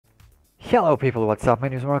Hello people, what's up? My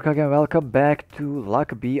name is Marukage and welcome back to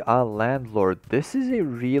Luck Be a Landlord. This is a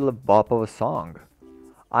real bop of a song.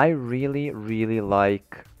 I really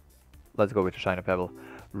like, let's go with Shine Pebble,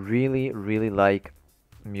 really like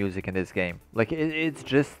music in this game. Like it's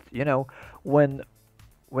just, when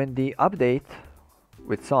the update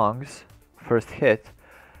with songs first hit,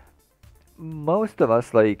 most of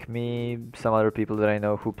us, like me, some other people that I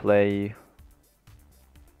know who play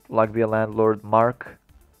Luck Be a Landlord, Mark,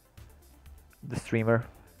 the streamer,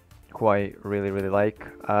 who I really like.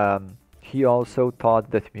 He also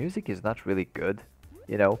thought that music is not really good,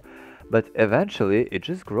 you know, but eventually it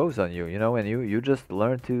just grows on you, and you just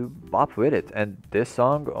learn to bop with it. And this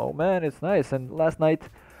song, oh man, it's nice. And last night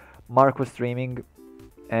Mark was streaming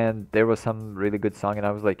and there was some really good song and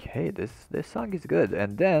I was like, hey, this song is good.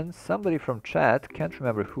 And then somebody from chat, can't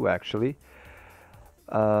remember who actually,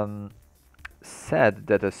 said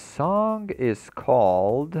that a song is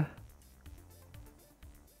called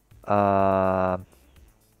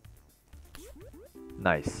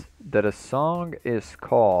nice. That a song is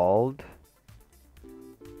called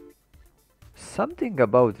something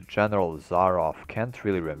about General Zaroff. Can't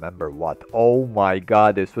really remember what. Oh my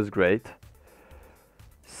god, this was great.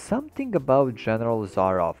 Something about General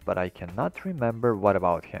Zaroff, but I cannot remember what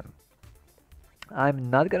about him. I'm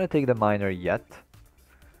not gonna take the minor yet.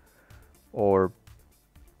 Or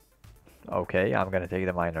okay, I'm gonna take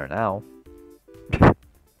the minor now.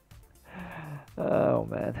 Oh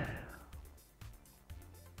man.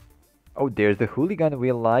 Oh, there's the hooligan.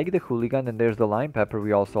 We like the hooligan, and there's the lime pepper.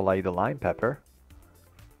 We also like the lime pepper.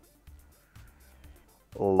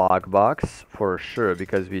 Lockbox for sure,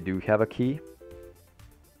 because we do have a key.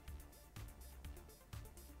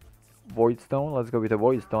 Voidstone. Let's go with the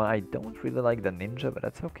voidstone. I don't really like the ninja, but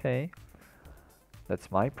that's okay. That's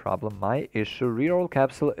my problem, my issue. Reroll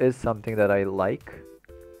capsule is something that I like.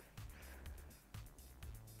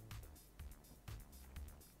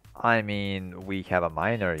 I mean, we have a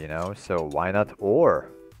minor, so why not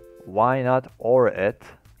ore? Why not ore it?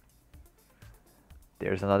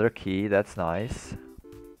 There's another key, that's nice.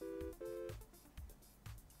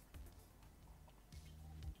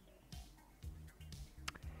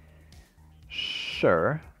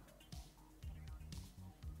 Sure.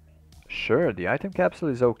 Sure, the item capsule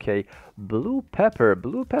is okay. Blue pepper.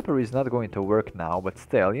 Blue pepper is not going to work now, but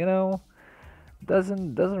still,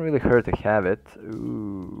 doesn't really hurt to have it.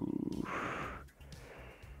 Ooh.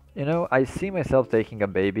 I see myself taking a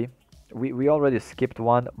baby. We already skipped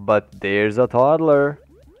one, but there's a toddler.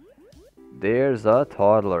 There's a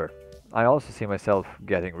toddler. I also see myself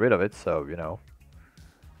getting rid of it, so, You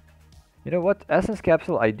know what? Essence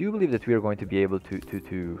capsule, I do believe that we are going to be able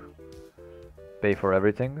to pay for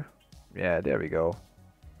everything. Yeah, there we go.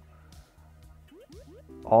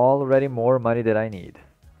 Already more money than I need.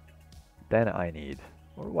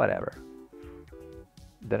 Or whatever.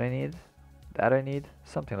 That I need,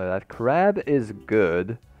 something like that. Crab is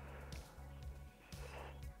good.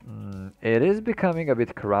 It is becoming a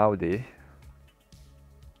bit crowdy.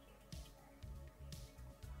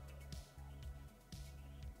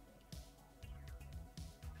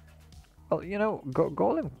 Well,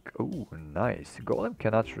 Golem. Ooh, nice. Golem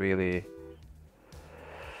cannot really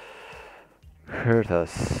hurt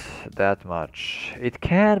us that much. It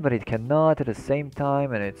can, but it cannot at the same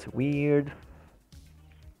time, and it's weird.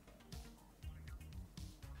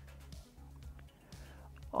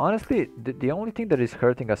 Honestly, the only thing that is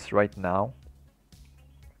hurting us right now...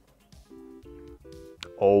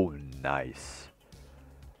 Oh, nice.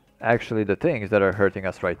 Actually, the things that are hurting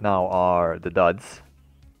us right now are the duds,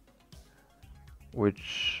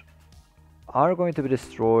 which are going to be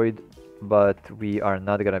destroyed, but we are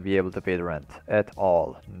not gonna be able to pay the rent at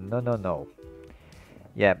all. No.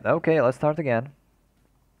 Yeah, okay, let's start again.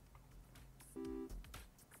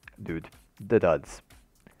 Dude, the duds.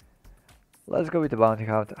 Let's go with the bounty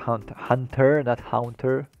hunter, not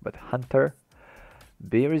haunter, but hunter.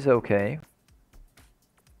 Beer is okay.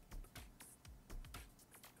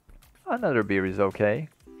 Another beer is okay.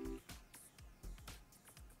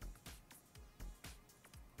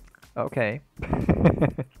 Okay.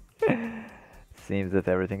 Seems that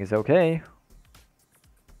everything is okay.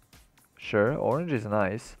 Sure, orange is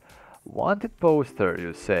nice. Wanted poster,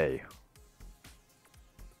 you say?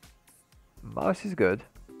 Mouse is good.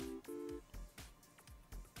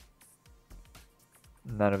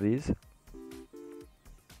 None of these.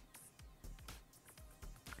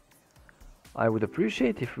 I would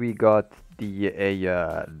appreciate if we got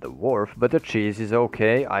the wharf, but the cheese is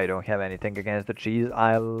okay. I don't have anything against the cheese.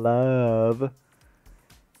 I love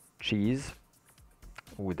cheese.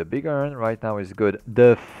 Ooh, the big urn right now is good.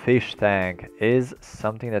 The fish tank is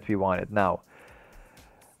something that we wanted. Now,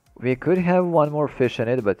 we could have one more fish in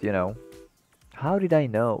it, but you know. How did I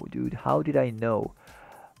know, dude? How did I know?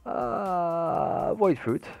 Void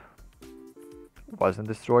fruit. Wasn't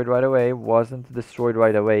destroyed right away. Wasn't destroyed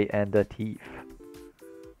right away. And the thief.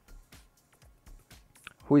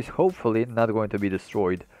 Who is hopefully not going to be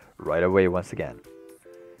destroyed right away once again.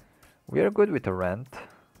 We are good with the rent,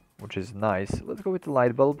 which is nice. Let's go with the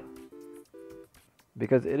light bulb.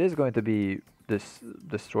 Because it is going to be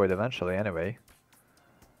destroyed eventually anyway.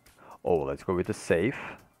 Oh, let's go with the safe.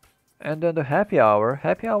 And then the happy hour.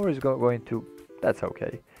 Happy hour is going to... That's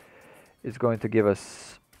okay. It's going to give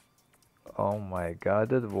us... Oh my god,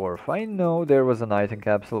 the dwarf. I know there was an item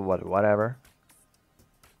capsule, whatever.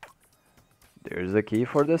 There's a key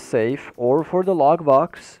for the safe or for the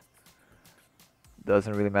lockbox.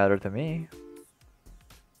 Doesn't really matter to me.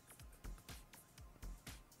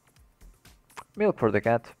 Milk for the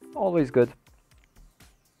cat. Always good.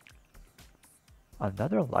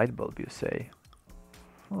 Another light bulb, you say?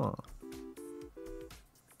 Huh.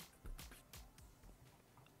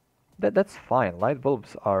 That's fine. Light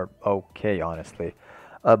bulbs are okay, honestly.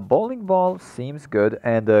 A bowling ball seems good,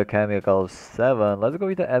 and a chemical 7. Let's go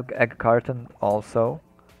with the egg carton also.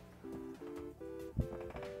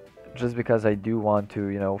 Just because I do want to,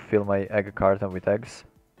 you know, fill my egg carton with eggs.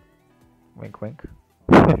 Wink wink.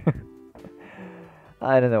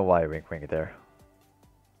 I don't know why wink wink there.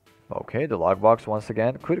 Okay, the lockbox once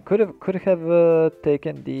again. Could have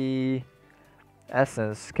taken the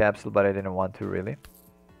essence capsule, but I didn't want to really.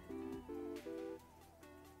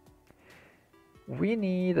 We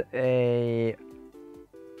need a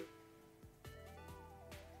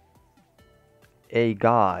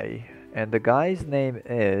guy, and the guy's name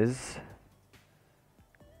is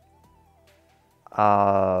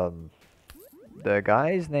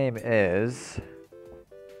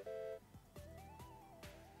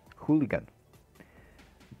Hooligan.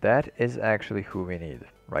 That is actually who we need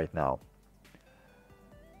right now.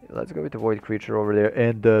 Let's go with the void creature over there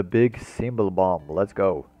and the big symbol bomb. Let's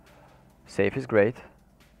go. Safe is great.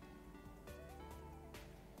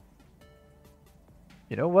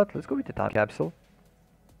 You know what? Let's go with the time capsule.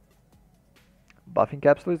 Buffing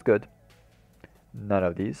capsule is good. None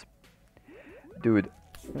of these. Dude,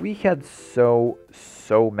 we had so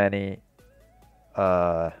many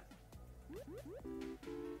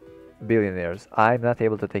billionaires. I'm not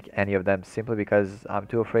able to take any of them simply because I'm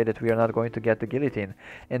too afraid that we are not going to get the guillotine.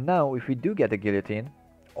 And now, if we do get the guillotine...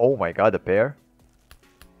 Oh my god, the pair.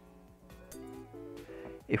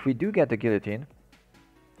 If we do get the guillotine,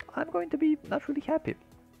 I'm going to be not really happy.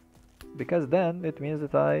 Because then it means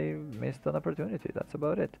that I missed an opportunity. That's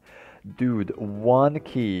about it. Dude, one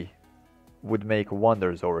key would make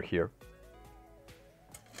wonders over here.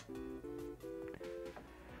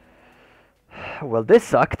 Well, this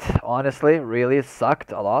sucked. Honestly, really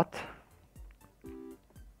sucked a lot.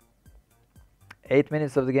 8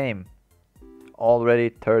 minutes of the game. Already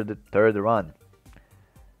third run.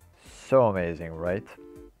 So amazing, right?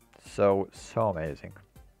 So amazing.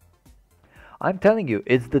 I'm telling you,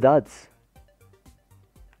 it's the duds.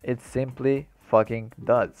 It's simply fucking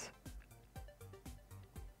duds.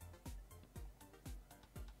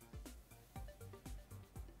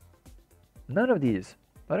 None of these.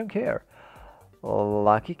 I don't care.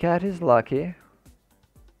 Lucky cat is lucky.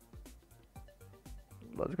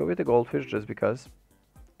 Let's go with the goldfish just because.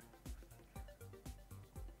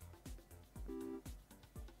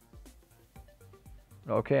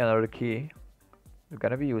 Okay, another key. It's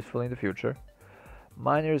gonna be useful in the future.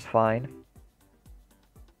 Miner is fine.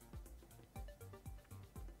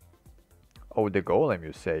 Oh, the golem,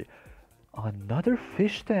 you say? Another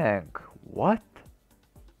fish tank. What?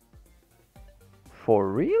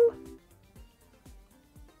 For real?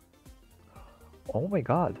 Oh my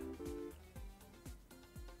god.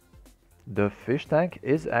 The fish tank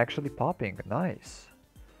is actually popping. Nice.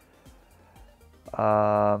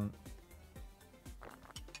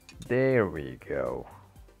 There we go.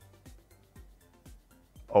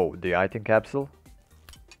 Oh, the item capsule?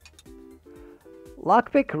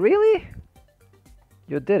 Lockpick, really?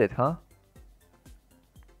 You did it, huh?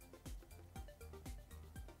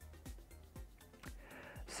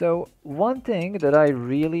 So, one thing that I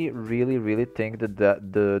really think that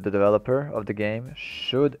the developer of the game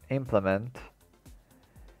should implement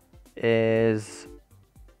is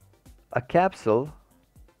a capsule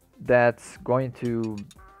that's going to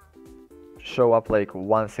show up like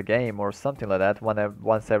once a game or something like that,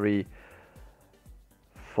 once every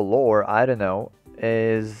floor, I don't know,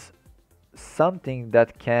 is something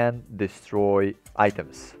that can destroy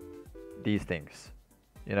items, these things.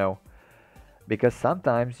 you know, because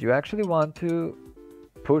sometimes you actually want to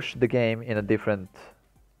push the game in a different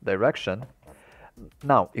direction.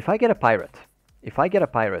 Now, if I get a pirate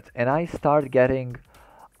and I start getting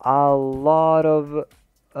a lot of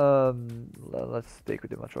let's take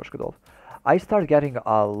with the Matryoshka doll. I start getting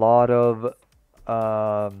a lot of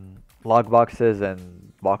log boxes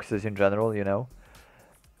and boxes in general, you know.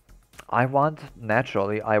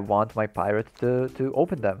 Naturally, I want my pirate to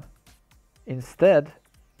open them. Instead,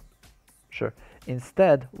 sure,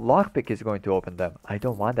 instead, lockpick is going to open them. I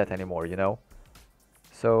don't want that anymore, you know.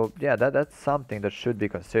 So yeah, that's something that should be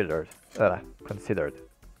considered. Considered.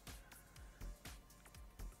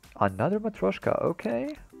 Another Matryoshka,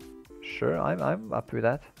 okay. Sure, I'm up with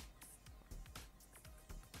that.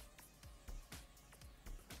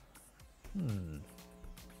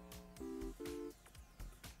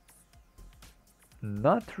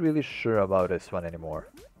 Not really sure about this one anymore.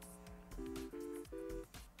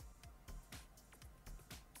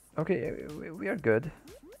 Okay, we are good.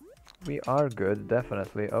 We are good,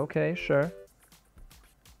 definitely. Okay, sure.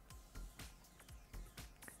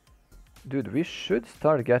 Dude, we should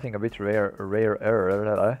start getting a bit rare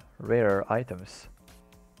items.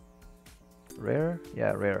 Rare?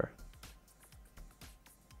 Yeah, rare.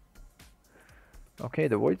 Okay,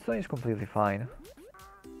 the void stone is completely fine.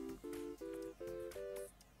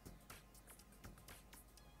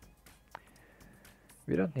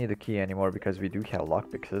 We don't need the key anymore because we do have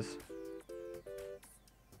lockpicks.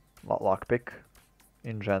 Lockpick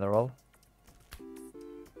in general.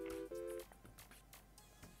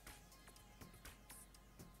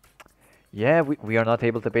 Yeah, we are not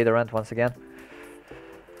able to pay the rent once again.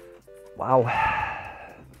 Wow.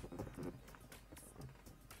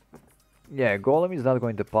 Yeah, Golem is not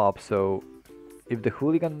going to pop, so if the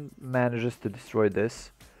hooligan manages to destroy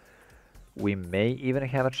this, we may even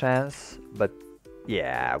have a chance, but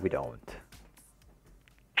yeah, we don't.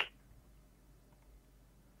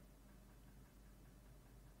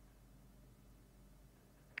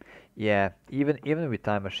 Yeah, even with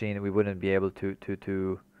Time Machine, we wouldn't be able to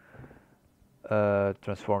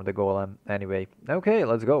transform the golem anyway. Okay,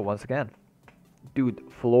 let's go once again. Dude,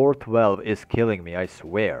 floor 12 is killing me, I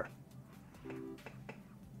swear.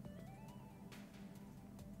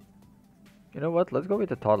 You know what? Let's go with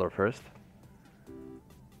the toddler first.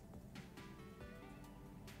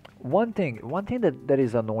 One thing that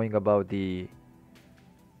is annoying about the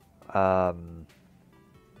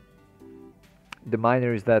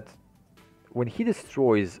miner is that when he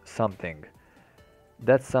destroys something,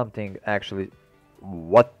 that's something actually.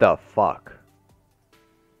 What the fuck?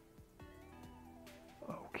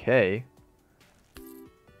 Okay.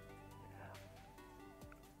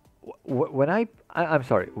 I'm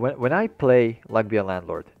sorry. When I play Like Be a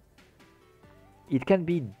Landlord, it can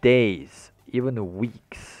be days, even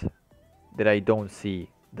weeks, that I don't see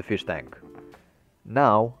the fish tank.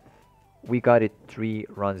 Now, we got it 3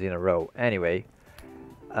 runs in a row. Anyway,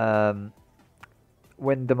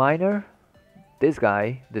 when the miner, this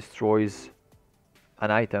guy, destroys an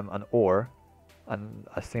item, an ore,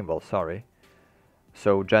 a symbol, sorry.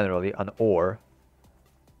 So generally, an ore.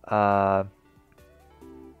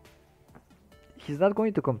 He's not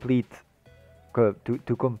going to completely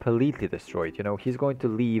destroy it, you know, he's going to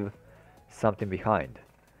leave something behind.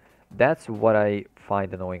 That's what I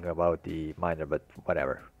find annoying about the miner, but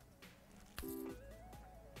whatever.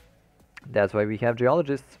 That's why we have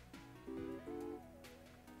geologists.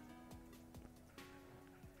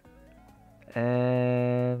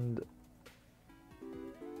 And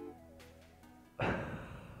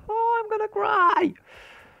oh, I'm gonna cry.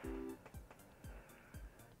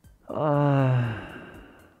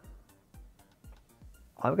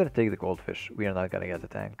 I'm gonna take the goldfish. We are not gonna get the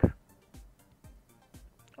tank.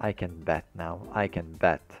 I can bet now. I can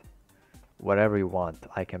bet. Whatever you want,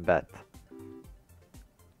 I can bet.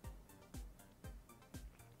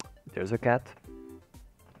 There's a cat.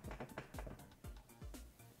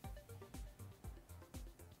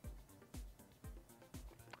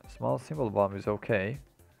 Small symbol bomb is okay.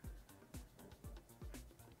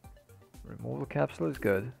 Removal capsule is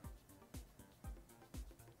good.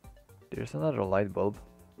 There's another light bulb.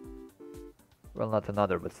 Well, not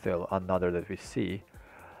another, but still another that we see.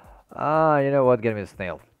 Ah, you know what? Get me the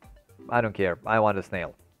snail. I don't care. I want a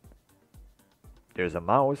snail. There's a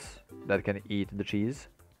mouse that can eat the cheese.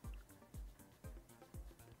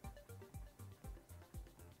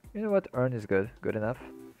 You know what? Urn is good. Good enough.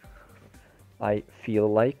 I feel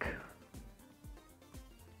like.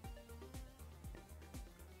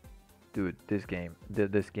 Dude, this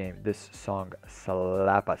song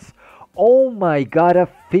slaps. Oh my god, a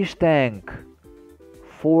fish tank!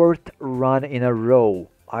 4th run in a row.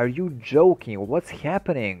 Are you joking? What's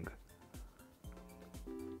happening?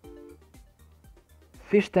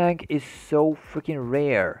 Fish tank is so freaking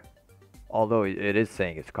rare. Although it is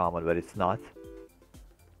saying it's common, but it's not.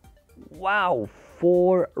 Wow,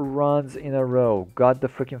 4 runs in a row. Got the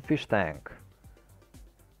freaking fish tank.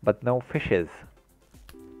 But no fishes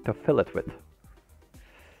to fill it with.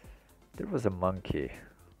 There was a monkey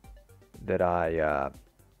that I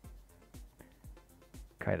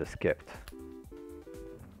kind of skipped.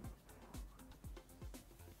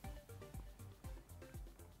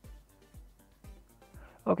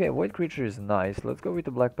 Okay, white creature is nice. Let's go with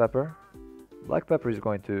the black pepper. Black pepper is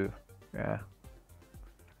going to, yeah,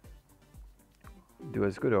 do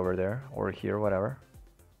as good over there or here, whatever.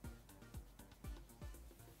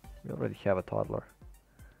 We already have a toddler.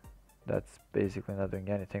 That's basically not doing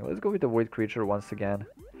anything. Let's go with the void creature once again.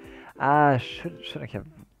 Ah, shouldn't have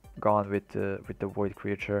gone with the void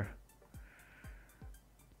creature.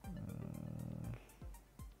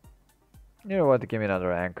 You know what? Give me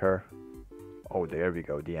another anchor. Oh, there we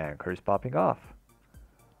go. The anchor is popping off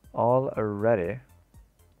already.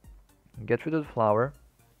 Get rid of the flower.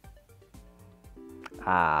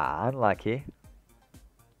 Ah, unlucky.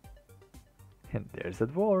 And there's a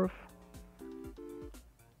dwarf.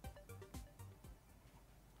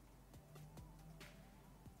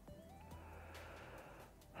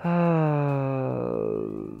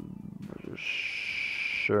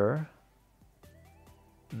 Sure.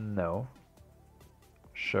 No.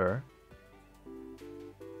 Sure.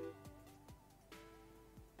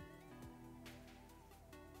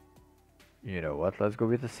 You know what? Let's go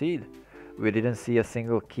with the seed. We didn't see a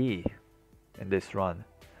single key in this run.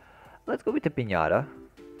 Let's go with the piñata,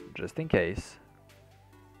 just in case.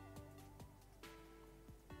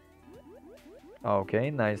 Okay,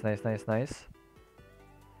 nice, nice, nice, nice.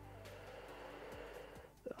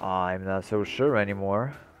 I'm not so sure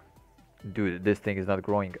anymore. Dude, this thing is not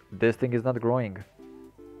growing. This thing is not growing.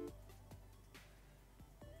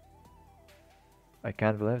 I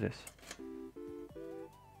can't believe this.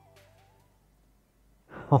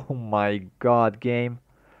 Oh my god, game.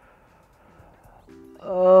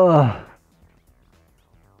 Ugh.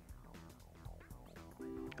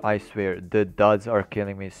 I swear, the duds are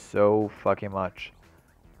killing me so fucking much.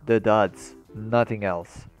 The duds, nothing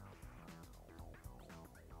else.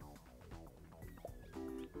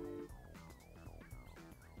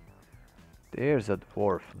 There's a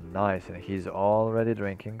dwarf, nice, and he's already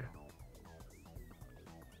drinking.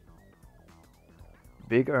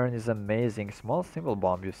 Big urn is amazing. Small symbol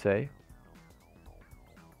bomb, you say?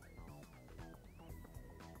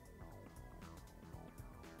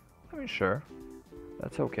 I mean, sure.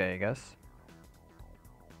 That's okay, I guess.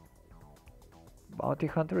 Bounty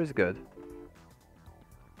hunter is good.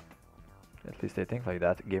 At least I think like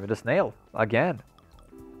that. Give me the snail again.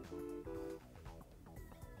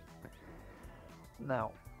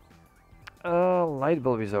 Now, light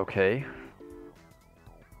bulb is okay.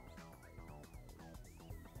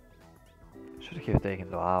 Should have taken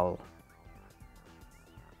the owl.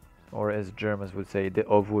 Or as Germans would say, the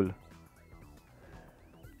ovul.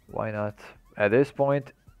 Why not? At this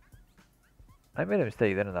point, I made a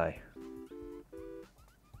mistake, didn't I?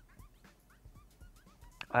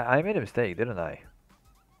 I made a mistake, didn't I?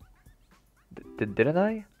 Didn't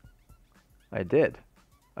I? I did.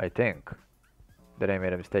 I think that I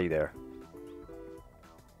made a mistake there.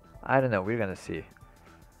 I don't know, we're gonna see.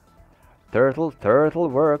 Turtle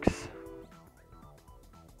works.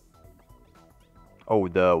 Oh,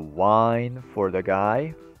 the wine for the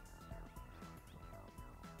guy.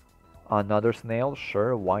 Another snail?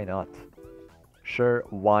 Sure, why not? Sure,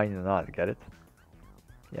 why not? Get it?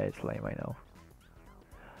 Yeah, it's lame, I know.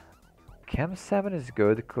 Chem 7 is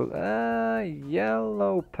good. Cool.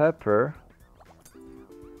 Yellow pepper.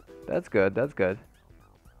 That's good, that's good.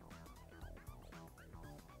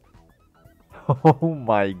 Oh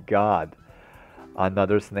my god.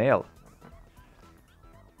 Another snail.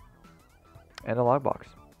 And a lockbox.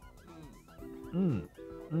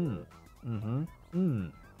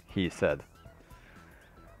 He said.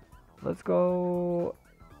 Let's go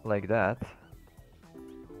like that.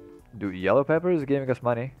 Dude, yellow pepper is giving us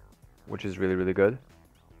money, which is really, really good.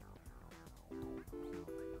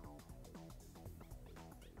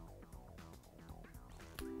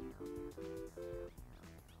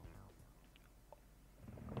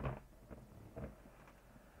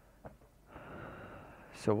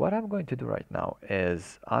 So what I'm going to do right now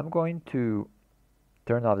is I'm going to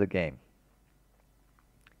turn off the game.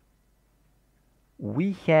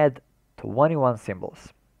 We had 21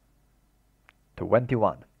 symbols.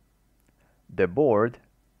 21. The board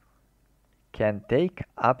can take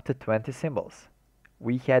up to 20 symbols.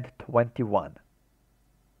 we had 21.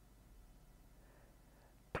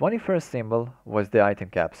 21st symbol was the item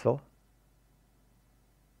capsule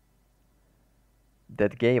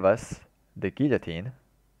that gave us the guillotine,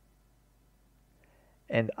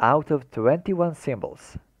 and out of 21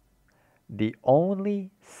 symbols, the only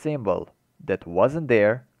symbol that wasn't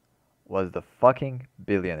there was the fucking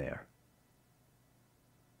billionaire.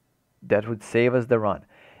 That would save us the run.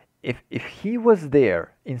 If he was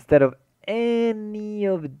there instead of any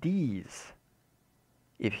of these,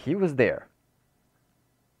 if he was there,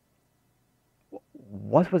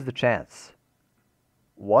 what was the chance?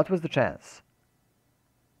 What was the chance?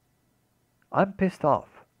 I'm pissed off.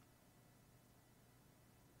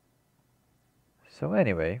 So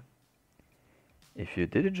anyway, if you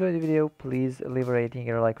did enjoy the video, please leave a rating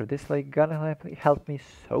or a like or dislike. Gonna help me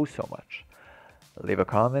so much. Leave a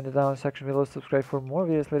comment in the down section below. Subscribe for more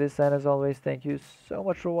videos like this. And as always, thank you so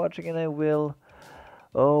much for watching, and I will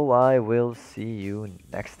see you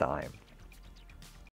next time.